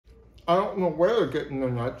I don't know where they're getting the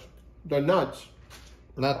nuts. The nuts.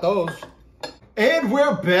 Not those. And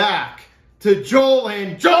we're back to Joel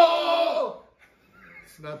and Joel!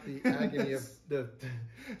 It's not the agony of the...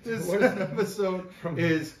 This episode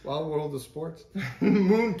is Wild World of Sports.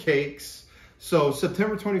 MoonCakes. So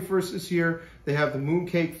September 21st this year, they have the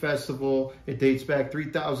MoonCake Festival. It dates back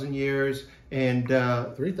 3,000 years. And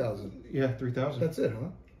 3,000. Yeah, 3,000. That's it, huh?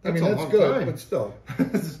 That's that's good, but still.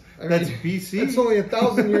 That's BC. It's only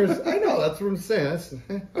 1,000 years. I know, that's what I'm saying. That's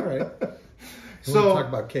all right. So talk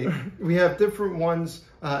about cake. We have different ones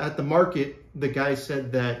at the market. The guy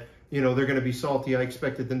said that, you know, they're going to be salty. I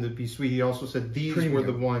expected them to be sweet. He also said these were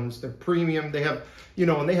the ones. They're premium. They have, you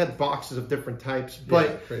know, and they had boxes of different types.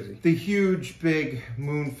 But crazy. The huge, big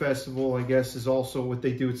Moon Festival, I guess, is also what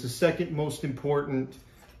they do. It's the second most important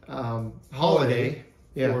holiday.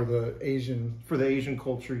 Yeah. For the Asian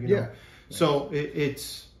culture, you know. Yeah. So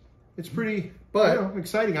it's pretty, but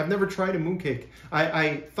exciting. I've never tried a mooncake.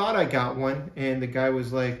 I thought I got one, and the guy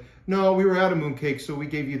was like, "No, we were out of mooncake, so we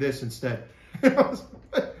gave you this instead."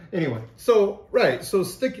 Anyway, so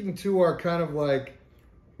sticking to our kind of like,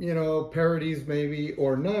 you know, parodies maybe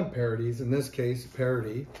or non-parodies. In this case,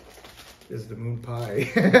 parody is the moon pie.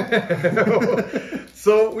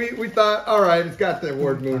 So we thought, all right, it's got the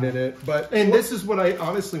word moon in it, but this is what I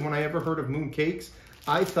honestly, when I ever heard of mooncakes,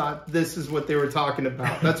 I thought this is what they were talking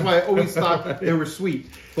about. That's why I always thought they were sweet.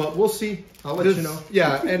 But we'll see. I'll let you know.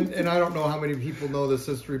 Yeah, and I don't know how many people know this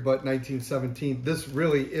history, but 1917. This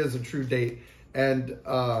really is a true date. And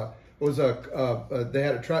there was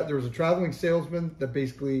a traveling salesman that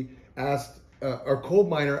basically asked, or coal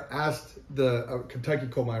miner asked the Kentucky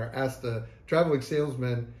coal miner asked the traveling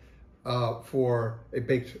salesman for a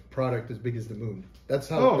baked product as big as the moon. That's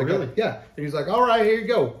how. Oh, really? Yeah. And he's like, all right, here you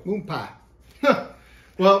go, moon pie.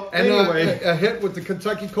 Well, and anyway, a hit with the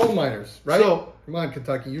Kentucky coal miners, right? So, come on,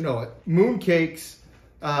 Kentucky, you know it. Mooncakes,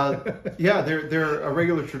 yeah, they're a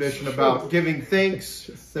regular tradition about giving thanks,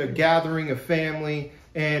 the gathering of family,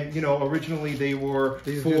 and you know, originally they were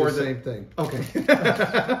for the same thing. Okay.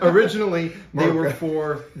 Originally they were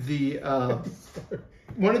for the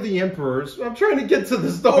one of the emperors. I'm trying to get to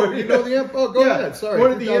the story. Oh, you know the emperor? Oh, go ahead. Sorry.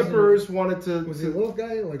 One of the emperors wanted to... Was he a little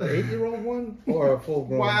guy, like an 8-year-old one? Or a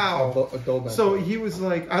full-grown adult man? So he was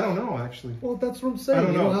like, I don't know, actually. Well, that's what I'm saying. I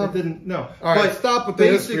don't know. I didn't know. All right, stop with the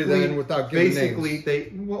history then without giving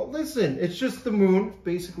names. Well, listen, it's just the moon.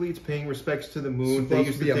 Basically, it's paying respects to the moon. They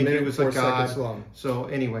used to think he was a god. Long. So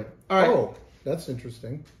anyway. All right. Oh, that's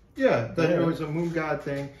interesting. Yeah, that it was a moon god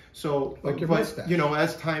thing. So, like your mustache. You know,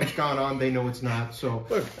 as time's gone on, they know it's not. So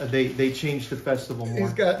they changed the festival more.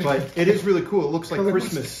 But it is really cool. It looks like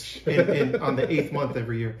Christmas on the 8th month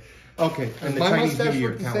every year. Okay, and the my Chinese mustache New Year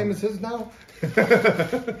look the calendar. same as his now?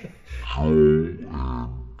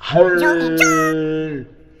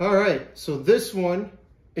 All right, so this one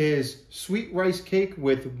is sweet rice cake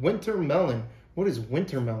with winter melon. What is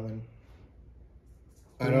winter melon?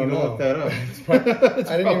 I don't know. Look that up.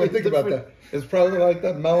 I didn't even think about that. It's probably like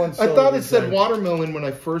that melon. I thought it said watermelon when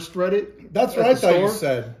I first read it. That's what I thought you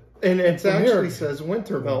said. And it actually says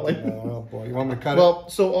winter melon. Oh boy, you want me to cut it? Well,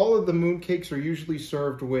 so all of the moon cakes are usually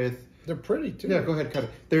served with. They're pretty too. Yeah, go ahead, cut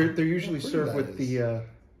it. They're usually served with the.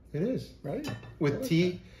 It is right with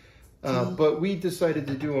tea. But we decided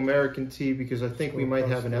to do American tea because I think we might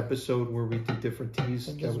have an episode where we do different teas.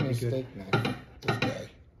 That would be good. This guy.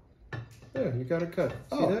 Yeah, you got to cut.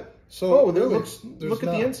 See that? So look at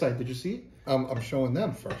the inside. Did you see it? I'm showing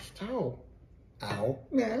them first. Ow. Ow.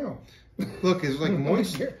 Meow. Look, there's like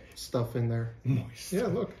moist stuff in there. Moist. Yeah,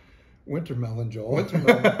 look. Winter melon, Joel. Winter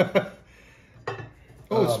melon.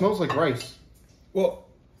 Oh, it smells like rice. Well,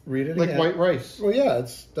 read it like again. White rice. Well, yeah,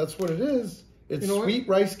 that's what it is. It's sweet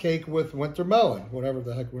rice cake with winter melon. Whatever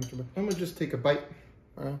the heck winter melon. I'm going to just take a bite.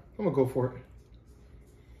 I'm going to go for it.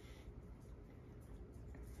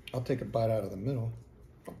 I'll take a bite out of the middle.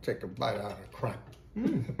 I'll take a bite out of the crap.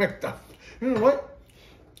 You know what?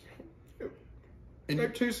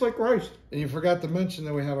 It tastes like rice. And you forgot to mention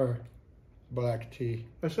that we have our black tea.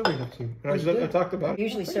 I said we have tea. I talked about it.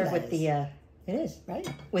 Usually served with the, it is, right?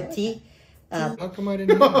 With tea. How come I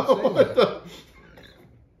didn't even say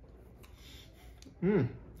that?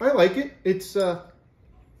 I like it. It's, oh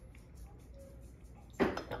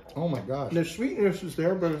my gosh. The sweetness is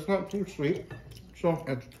there, but it's not too sweet. So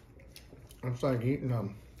it's like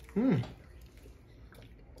eating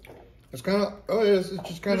It's kind of it's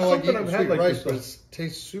just kind of like eating sweet rice, but it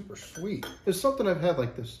tastes super sweet. There's something I've had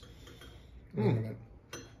like this.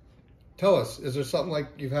 Tell us, is there something like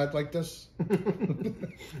you've had like this? I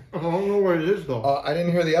don't know what it is though. I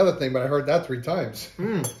didn't hear the other thing, but I heard that 3 times.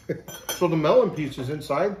 So the melon pieces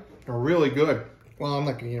inside are really good. Well, I'm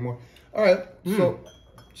not gonna eat anymore. All right,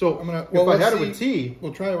 So I'm gonna. if I had it with tea,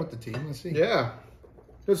 we'll try it with the tea. Let's see. yeah,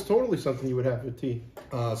 that's totally something you would have with tea.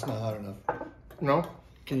 It's not hot enough. No?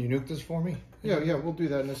 Can you nuke this for me? Yeah, we'll do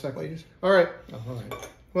that in a second. Please. All right. All right.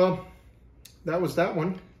 Well, that was that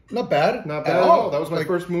one. Not bad. Not bad at all. That was my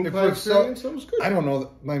first moon pie it's experience. That was good. I don't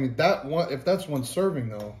know. I mean, that one. If that's one serving,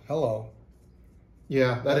 though, hello.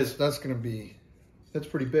 Yeah, That's gonna be. That's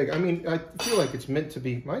pretty big. I mean, I feel like it's meant to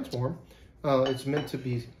be. Mine's warm. It's meant to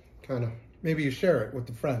be kind of. Maybe you share it with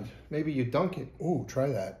a friend. Maybe you dunk it. Ooh, try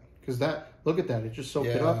that. Because look at that. It just soaked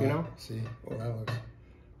it up, you know? See? Oh, that looks.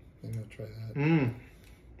 I'm gonna try that.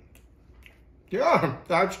 Yeah,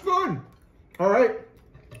 that's good. All right.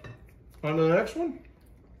 On to the next one?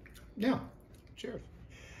 Yeah. Cheers.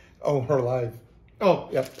 Oh, her live. Oh,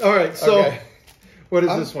 yeah. All right. So, what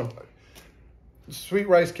is this one? Sweet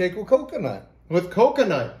rice cake with coconut. With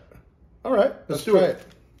coconut. All right. Let's do it.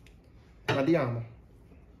 Andiamo.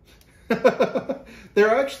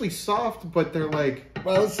 They're actually soft, but they're like...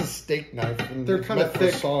 Well, it's a steak knife. And they're kind of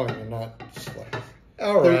thick. Sawing and not sliced.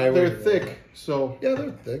 All right. They're thick, so... Yeah,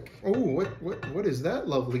 they're thick. Oh, what is that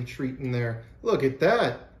lovely treat in there? Look at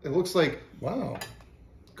that. It looks like... Wow.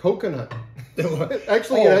 Coconut.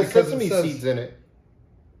 Actually, it has sesame says... seeds in it.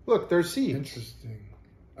 Look, there's seeds. Interesting.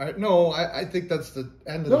 I think that's the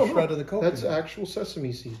end of the shred of the coconut. That's actual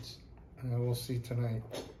sesame seeds. We'll see tonight.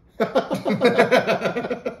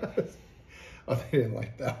 Oh, they didn't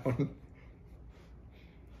like that one.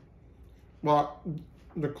 Well,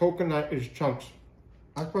 the coconut is chunks.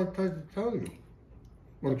 That's what I tried to tell you.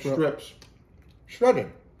 Like strips.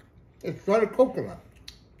 Shredded. It's shredded coconut.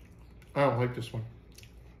 I don't like this one.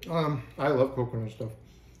 I love coconut stuff.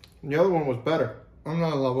 The other one was better. I'm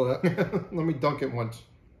not in love with it. Let me dunk it once.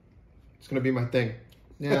 It's gonna be my thing.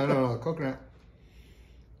 Yeah, no, coconut.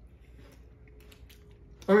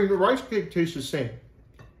 I mean, the rice cake tastes the same.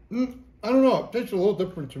 I don't know. It tastes a little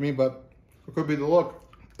different to me, but it could be the look.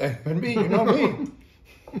 It could be. You know me.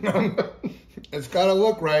 It's got to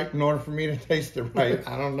look right in order for me to taste it right.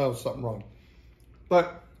 I don't know, something wrong.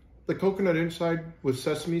 But the coconut inside with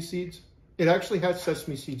sesame seeds, it actually has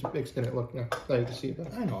sesame seeds mixed in it. Look now, now you can see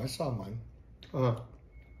that. I know, I saw mine.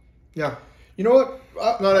 Yeah. You know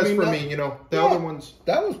what? Not as for me, you know. The other ones.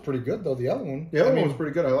 That was pretty good, though, the other one. The other one was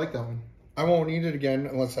pretty good. I like that one. I won't eat it again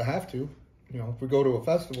unless I have to. You know, if we go to a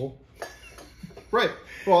festival. Right.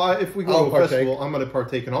 Well, if we go to a festival, I'm going to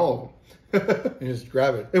partake in all of them. You just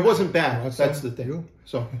grab it. It wasn't bad. That's the thing.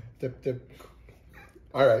 So, dip.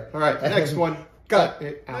 All right. Next one. Got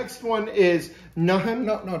it. Next one is Nahan.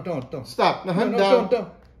 No, don't. Stop. Nahan. No,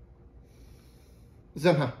 don't.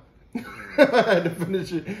 Zemha. I had to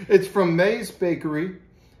finish it. It's from May's Bakery.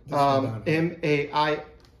 M-A-I,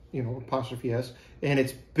 apostrophe S. And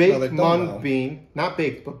it's baked mung bean. Not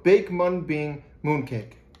baked, but baked mung bean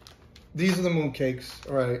mooncake. These are the mooncakes.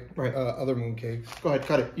 All right. Right. Other mooncakes. Go ahead,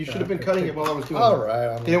 cut it. You should have been cutting it while I was doing it. All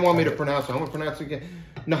right. You didn't want me to pronounce it. I'm going to pronounce it again.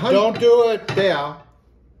 Don't do it. There.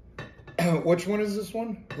 Which one is this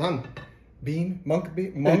one? Mung bean? Mung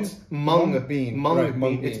bean? It's mung bean. Mung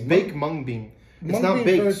bean. It's baked mung bean. It's not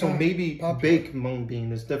baked, so maybe baked mung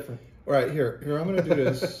bean is different. All right, here. I'm going to do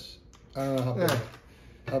this. I don't know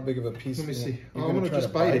how big of a piece. Let me see. I'm going to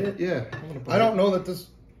just bite it. Yeah. I don't know that this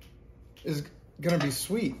is going to be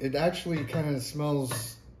sweet. It actually kind of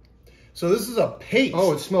smells. So this is a paste.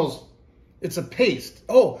 Oh, it smells. It's a paste.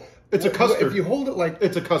 Oh, it's a custard. If you hold it like.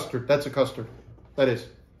 It's a custard. That's a custard. That is.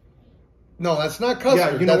 No, that's not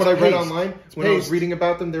custard. Yeah, you know what I read online? When I was paste. reading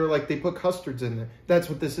about them, they were like, they put custards in there. That's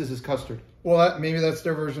what this is custard. Well, maybe that's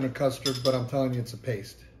their version of custard, but I'm telling you it's a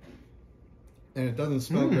paste. And it doesn't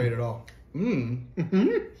smell great at all.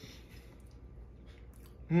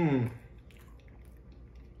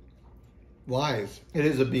 Lies. It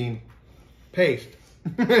is a bean. Paste.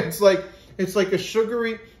 It's like a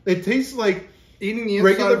sugary, it tastes like eating the inside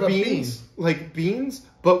regular of a beans. bean. Like beans,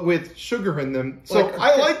 but with sugar in them. So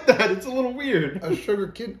I like that. It's a little weird. A sugar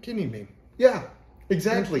kidney bean. Yeah,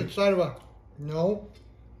 exactly. Inside of a... No.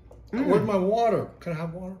 Where's my water? Can I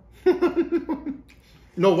have water?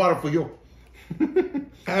 No water for you.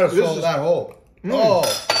 I had to swallow that whole.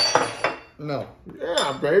 Oh. No.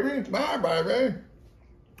 Yeah, baby. Bye, baby.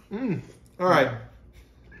 All right.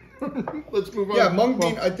 Let's move on. Yeah, mung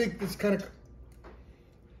bean, I think it's kind of...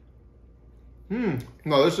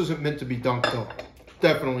 No, this isn't meant to be dunked, though.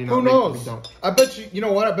 Definitely not Who meant knows? to be dunked. I bet you... You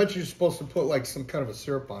know what? I bet you're supposed to put, like, some kind of a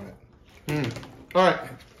syrup on it. All right.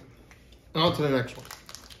 On to the next one.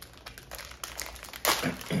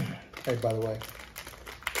 Hey, by the way.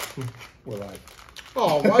 We're live.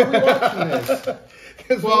 Oh, why are we watching this?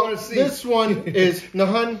 Because Well, this one is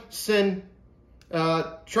Nahan Sen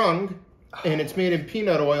Trung and it's made in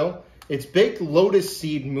peanut oil. It's baked lotus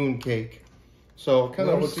seed mooncake. So it kind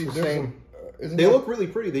of looks the same. They look really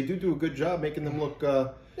pretty. They do a good job making them look.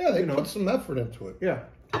 Yeah, they put some effort into it. Yeah,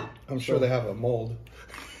 I'm sure they have a mold.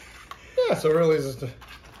 Yeah, so really, it's just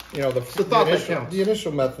the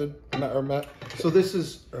initial method. So this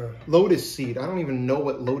is lotus seed. I don't even know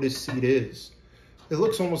what lotus seed is. It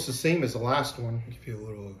looks almost the same as the last one. You feel a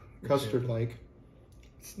little custard-like.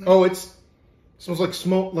 Oh, it smells like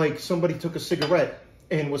smoke. Like somebody took a cigarette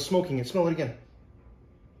and was smoking it. Smell it again.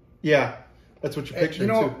 Yeah, that's what you're picturing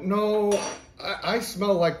too. No, I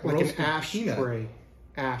smell like roasted an ashtray. peanut.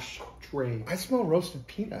 Ashtray. I smell roasted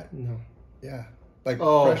peanut. No. Yeah, like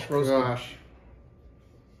fresh roasted. Gosh.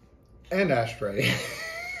 And ashtray.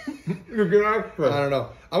 You're good ashtray. I don't know.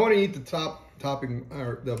 I want to eat the topping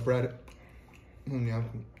or the bread on the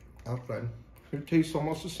outside. It tastes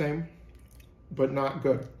almost the same, but not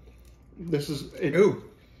good. This is it. Ooh.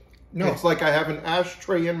 No. It's like I have an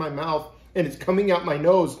ashtray in my mouth and it's coming out my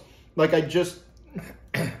nose. Like I just.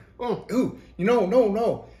 Ooh.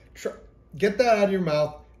 No. Get that out of your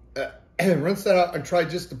mouth and rinse that out and try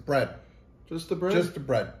just the bread. Just the bread? Just the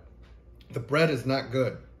bread. The bread is not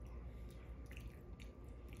good.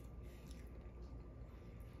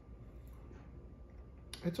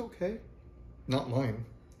 It's okay. Not mine.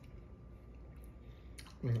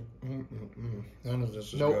 None of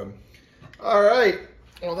this is nope. good. All right.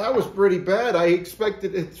 Well, that was pretty bad. I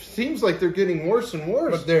expected. It seems like they're getting worse and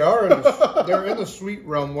worse. But they are. They're in the sweet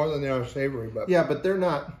realm more than they are savory. But yeah, but they're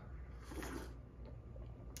not.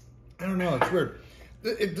 I don't know. It's weird.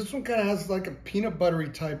 This one kind of has like a peanut buttery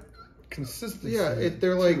type consistency. Yeah,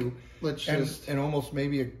 they're like and almost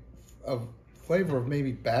maybe a flavor of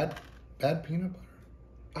maybe bad peanut butter.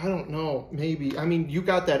 I don't know. Maybe. I mean, you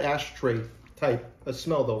got that ashtray type of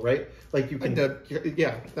smell though, right? Like you can.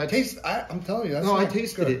 Yeah. Taste. I'm telling you. That's I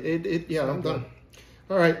tasted it. Yeah, I'm done.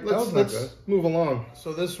 All right, let's move along.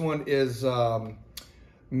 So this one is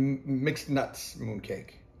mixed nuts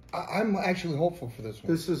mooncake. I'm actually hopeful for this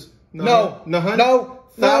one. This is no.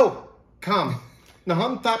 Come.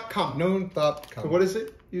 Nahum Thop Come. Noon Thop Come. So what is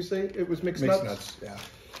it? You say it was mixed nuts? Mixed nuts, yeah.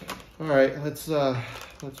 All right, let's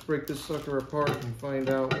break this sucker apart and find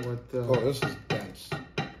out what. Oh, this is dense.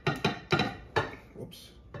 Whoops.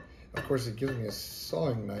 Of course, it gives me a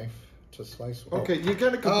sawing knife to slice. Oh. Okay, you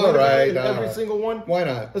gotta complain about it in every single one. Why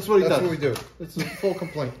not? That's what he does. That's what we do. It's a full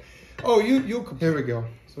complaint. Oh, you complain. Here we go.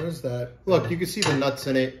 So there's that. Look, you can see the nuts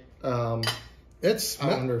in it. That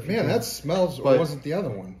smells. Or was it the other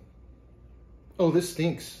one? Oh, this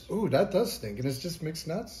stinks. Ooh, that does stink. And it's just mixed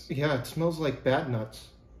nuts? Yeah, it smells like bad nuts.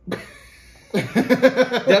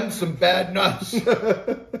 Them some bad nuts. I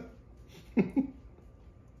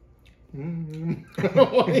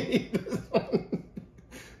don't want to eat this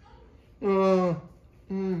one.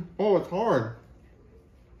 Oh, it's hard.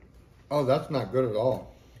 Oh, that's not good at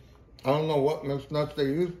all. I don't know what mixed nuts they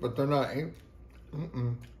use, but they're not.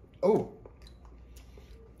 Oh.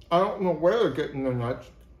 I don't know where they're getting the nuts.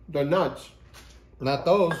 The nuts. Not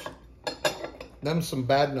those. Them some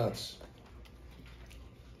bad nuts.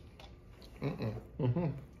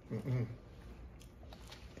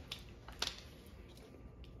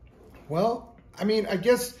 Well, I mean, I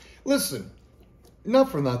guess, listen,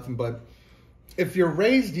 not for nothing, but if you're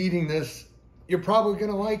raised eating this, you're probably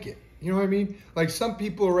going to like it. You know what I mean? Like some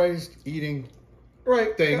people are raised eating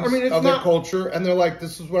things of their culture, and they're like,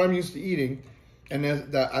 this is what I'm used to eating, and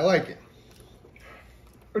that I like it.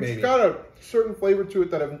 It's got a certain flavor to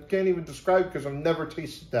it that I can't even describe because I've never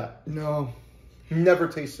tasted that. No. Never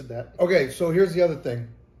tasted that. Okay, so here's the other thing.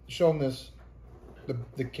 Show them this,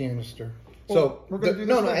 the canister. Well, so we're gonna do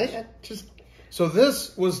this just. So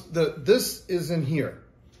this is in here,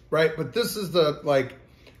 right? But this is the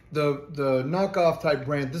knockoff type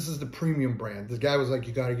brand. This is the premium brand. The guy was like,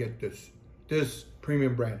 you got to get this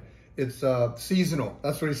premium brand. It's seasonal.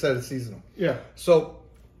 That's what he said. It's seasonal. Yeah. So.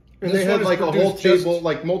 And they had like a whole table,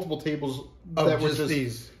 like multiple tables that were just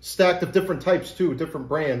these stacked of different types too, different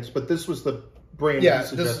brands. But this was the brand. Yeah,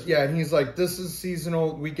 and he's like, this is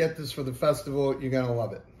seasonal. We get this for the festival. You're gonna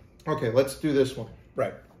love it. Okay, let's do this one.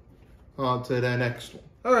 Right. On to the next one.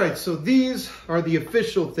 All right, so these are the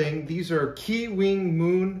official thing. These are Key Wing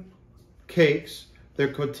Moon Cakes.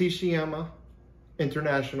 They're Kotishiyama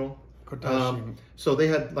International. So they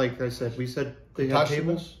had, like I said, they had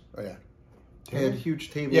tables. Oh yeah. They had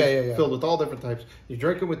huge tables filled with all different types. You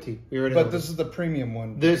drink it with tea. But this is the premium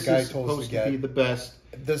one. This is supposed to be the best.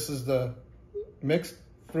 This is the mixed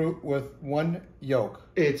fruit with one yolk.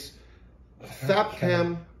 It's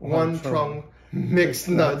Thapcam, one trung, mixed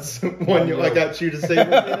nuts, one yolk. I got you to say it.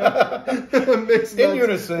 Mixed nuts, in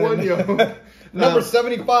unison. One yolk. Number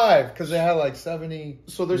 75, because they had like 70.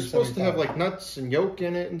 So they're supposed to have like nuts and yolk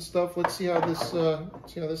in it and stuff. Let's see how this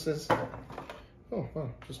is. Oh, wow,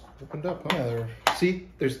 just opened up, huh? Yeah, see,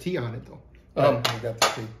 there's tea on it though. We got the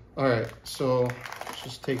tea. All right, so let's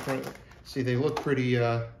just take one. See, they look pretty,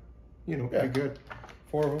 pretty good.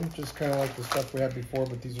 4 of them, just kind of like the stuff we had before,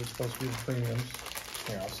 but these are supposed to be the premiums.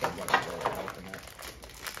 Here, I'll set one and open that.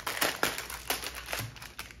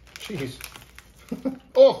 Jeez.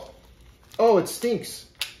 Oh, it stinks.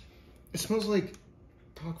 It smells like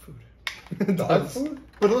dog food. Dog food?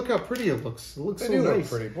 But look how pretty it looks. It looks so nice.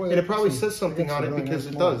 Pretty. Boy, and it probably says something on it because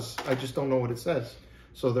it does. I just don't know what it says.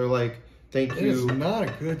 So they're like, thank you. It's not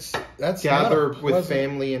a good. That's gather with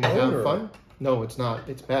family and have fun. No, it's not.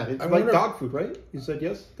 It's bad. It's like dog food, right? You said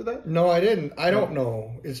yes to that? No, I didn't. I don't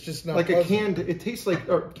know. It's just not like pleasant. a canned. It tastes like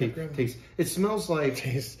taste. It smells like.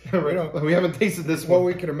 Taste. We haven't tasted this one. Well,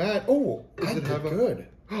 we could imagine. Oh, is it good?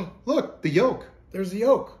 Look, the yolk. There's the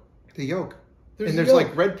yolk. The yolk. There's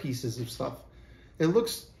like red pieces of stuff. It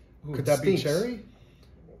looks. Could that be cherry?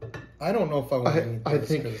 I don't know if I want to eat this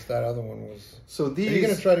because that other one was. So these. Are you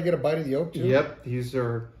gonna try to get a bite of the yolk too? Yep, these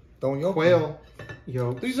are. Don't quail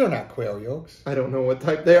yolks. These are not quail yolks. I don't know what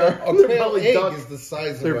type they are. A quail egg is the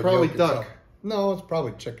size of They're probably duck. No, it's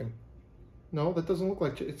probably chicken. No, that doesn't look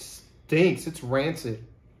like it. Stinks. It's rancid.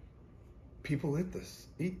 People eat this.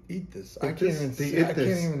 Eat this. I can't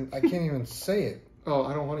even say it. Oh,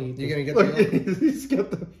 I don't want to eat. You gonna get the? He's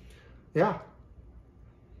got the. Yeah.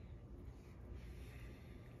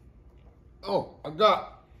 Oh, I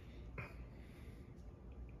got.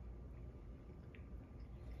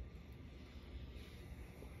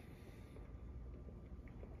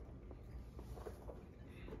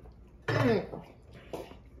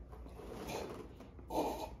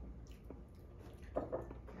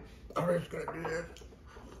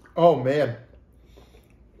 Oh man.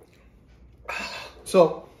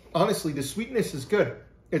 So honestly, the sweetness is good.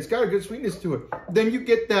 It's got a good sweetness to it. Then you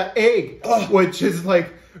get that egg, which is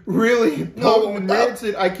like really potent and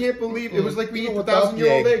rancid. I can't believe it was like we eat a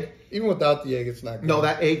 1,000-year-old egg. Even without the egg, it's not good. No,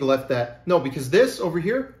 that egg left that. No, because this over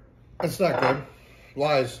here, it's not good.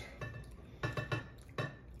 Lies.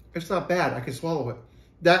 It's not bad. I can swallow it.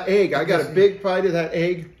 That egg, I got a big bite of that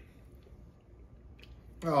egg.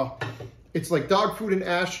 Oh, it's like dog food and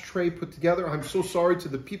ashtray put together. I'm so sorry to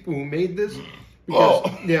the people who made this.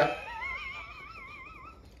 Because, yeah.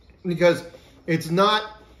 Because it's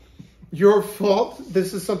not your fault.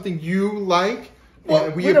 This is something you like.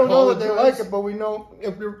 Well, we don't know that they like it, but we know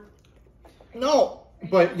if you're... No.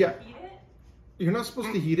 But, yeah. You're not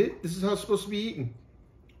supposed to heat it. This is how it's supposed to be eaten.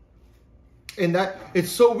 And that,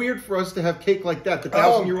 it's so weird for us to have cake like that, the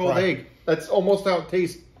 1,000-year-old egg. That's almost how it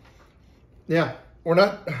tastes. Yeah. We're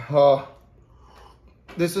not,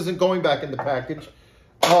 this isn't going back in the package.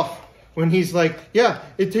 Oh, when he's like, yeah,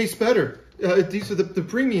 it tastes better. These are the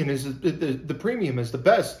premium is the premium is the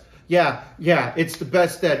best. Yeah, it's the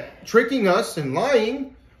best at tricking us and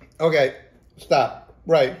lying. Okay, stop.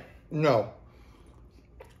 Right. No.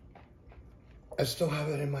 I still have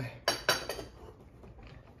it in my...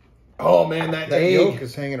 Oh, man, that egg. Yolk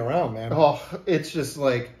is hanging around, man. Oh, it's just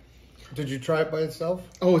like... Did you try it by itself?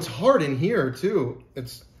 Oh, it's hard in here, too.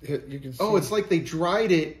 You can see. Oh, it's like they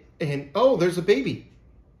dried it and... Oh, there's a baby.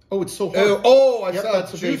 Oh, it's so hard. I saw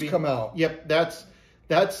the juice come out. Yep,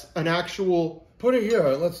 that's an actual... Put it here.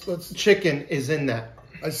 Let's... Chicken is in that.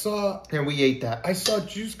 I saw... And we ate that. I saw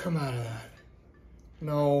juice come out of that.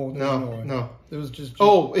 No. It was just juice.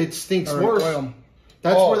 Oh, it stinks worse.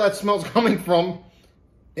 That's where that smell's coming from.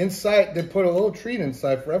 Inside, they put a little treat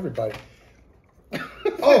inside for everybody.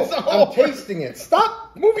 I'm tasting it.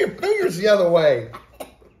 Stop! Move your fingers the other way.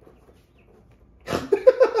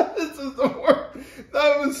 This is the worst.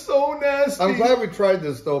 That was so nasty. I'm glad we tried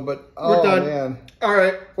this though, but we're done. Man. All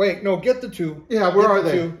right. Wait, no, get the two. Yeah, where are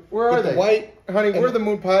they? Where are they? The white, honey. Where are the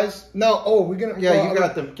moon pies? No. We're gonna. Yeah, you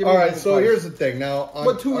got them. Give me all right. So here's the thing. Now,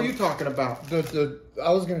 what two are you talking about? The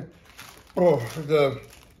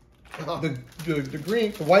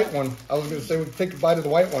green, the white one. I was gonna say we could take a bite of the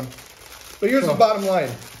white one, but here's the bottom line.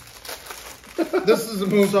 This is a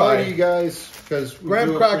moon pie. Sorry, you guys, because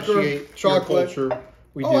graham cracker, chocolate.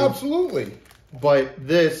 We do. Absolutely. But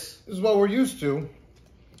this is what we're used to.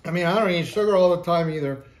 I mean, I don't eat sugar all the time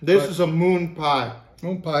either. This is a moon pie.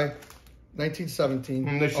 Moon pie, 1917.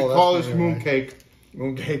 And they should call this MoonCake.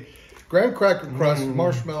 MoonCake. Graham cracker crust,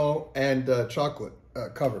 marshmallow, and chocolate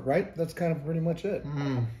covered, right? That's kind of pretty much it.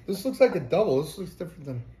 This looks like a double. This looks different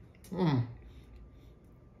than...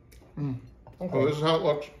 Okay. Oh, this is how it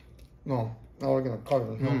looks. No, now we're going to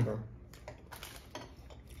cover it.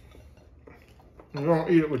 You don't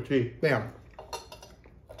eat it with tea. Bam.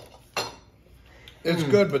 It's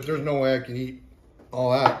good, but there's no way I can eat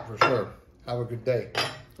all that for sure. Have a good day.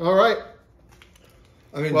 All right.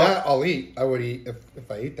 I mean, that I'll eat. I would eat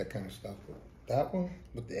if I ate that kind of stuff. But that one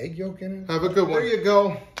with the egg yolk in it. Have a good one. There you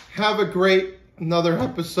go. Have a great another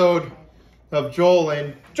episode of Joel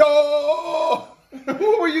and Joe.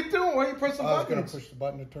 What were you doing? Why are you pressing I was buttons? going to push the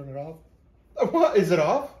button to turn it off. What? Is it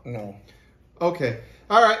off? No. Okay.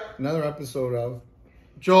 All right. Another episode of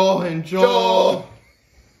Joel and Joel.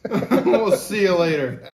 We'll see you later.